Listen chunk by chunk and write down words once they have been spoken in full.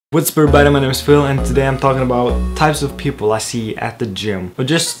What's up everybody, my name is Phil and today I'm talking about types of people I see at the gym. I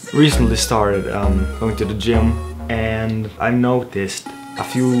just recently started going to the gym and I noticed a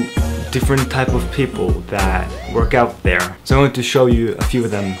few different type of people that work out there. So I'm going to show you a few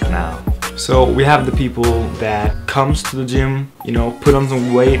of them now. So we have the people that comes to the gym, you know, put on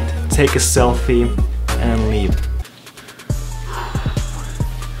some weight, take a selfie and leave.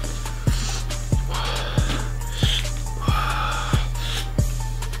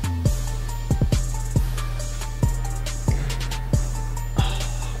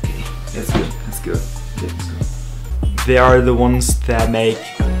 That's good. They are the ones that make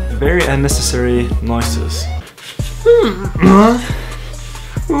very unnecessary noises.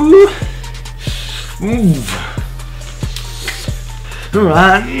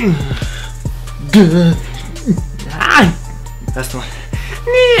 That's the one.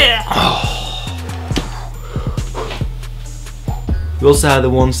 We also have the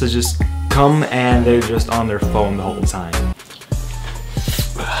ones that just come and they're just on their phone the whole time.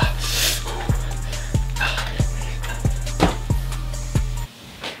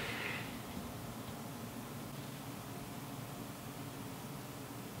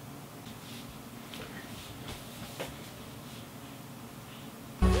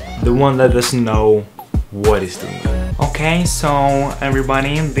 The one that doesn't know what he's doing. Okay, so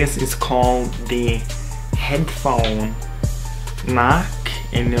everybody, this is called the headphone knock,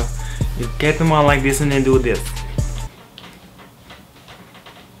 and you get them on like this and then do this.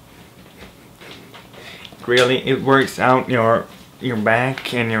 Really, it works out your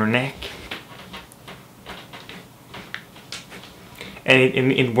back and your neck,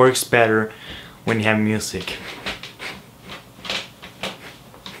 and it works better when you have music.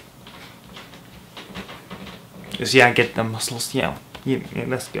 See, I get the muscles, yeah,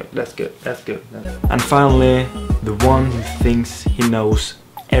 that's good. And finally, the one who thinks he knows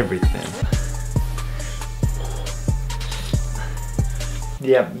everything.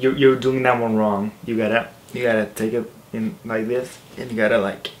 Yeah, you're doing that one wrong. You gotta take it in like this, and you gotta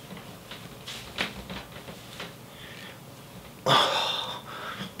like.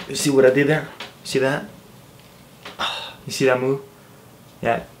 You see what I did there? See that? You see that move?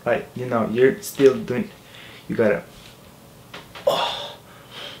 Yeah, like you're still doing. You gotta,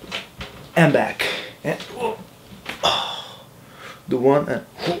 and back, and the one, and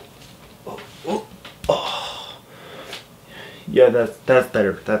yeah, that's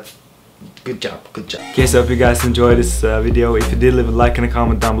better. That's good job. Okay, so if you guys enjoyed this video, if you did, leave a like and a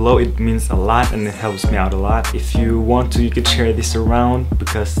comment down below. It means a lot and it helps me out a lot. If you want to, you can share this around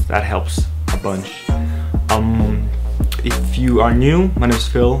because that helps a bunch. If you are new, my name is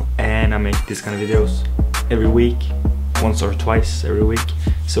Phil and I make these kind of videos every week, once or twice every week.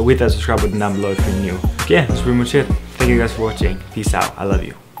 So hit that subscribe button down below if you're new. Okay, that's pretty much it. Thank you guys for watching. Peace out. I love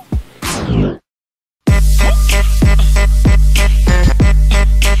you.